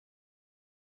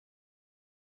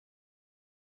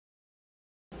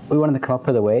We wanted to come up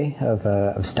with a way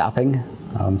of stopping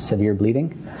severe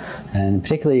bleeding. And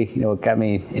particularly, what got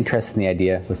me interested in the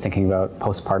idea was thinking about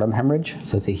postpartum hemorrhage.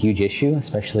 So it's a huge issue,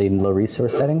 especially in low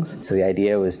resource settings. So the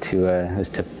idea was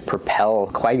to propel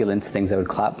coagulants, things that would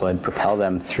clot blood, propel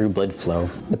them through blood flow.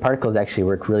 The particles actually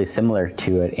work really similar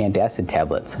to antacid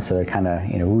tablets. So they're kind of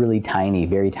really tiny,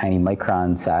 very tiny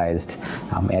micron-sized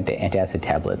antacid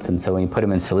tablets. And so when you put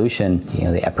them in solution,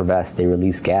 they effervesce, they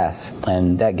release gas,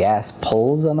 and that gas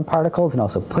pulls on the particles and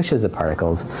also pushes the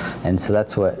particles. And so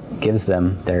that's what gives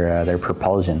them their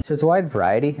propulsion. So it's a wide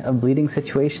variety of bleeding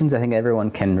situations. I think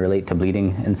everyone can relate to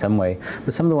bleeding in some way,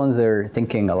 but some of the ones they're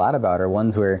thinking a lot about are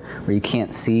ones where you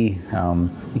can't see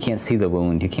the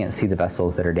wound, you can't see the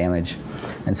vessels that are damaged,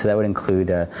 and so that would include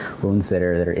wounds that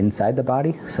are inside the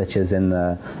body, such as in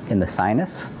the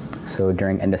sinus. So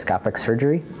during endoscopic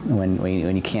surgery, when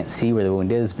you can't see where the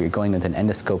wound is, but you're going with an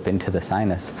endoscope into the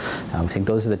sinus, I think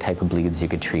those are the type of bleeds you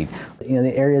could treat.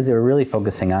 The areas that we're really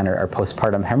focusing on are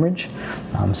postpartum hemorrhage,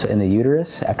 so in the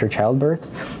uterus after childbirth,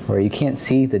 where you can't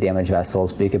see the damaged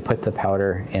vessels, but you could put the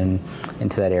powder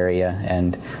into that area,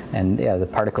 and yeah, the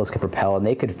particles could propel, and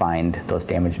they could find those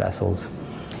damaged vessels.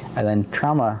 And then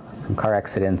trauma from car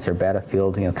accidents or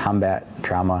battlefield, combat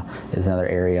trauma is another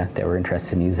area that we're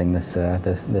interested in using this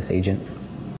agent.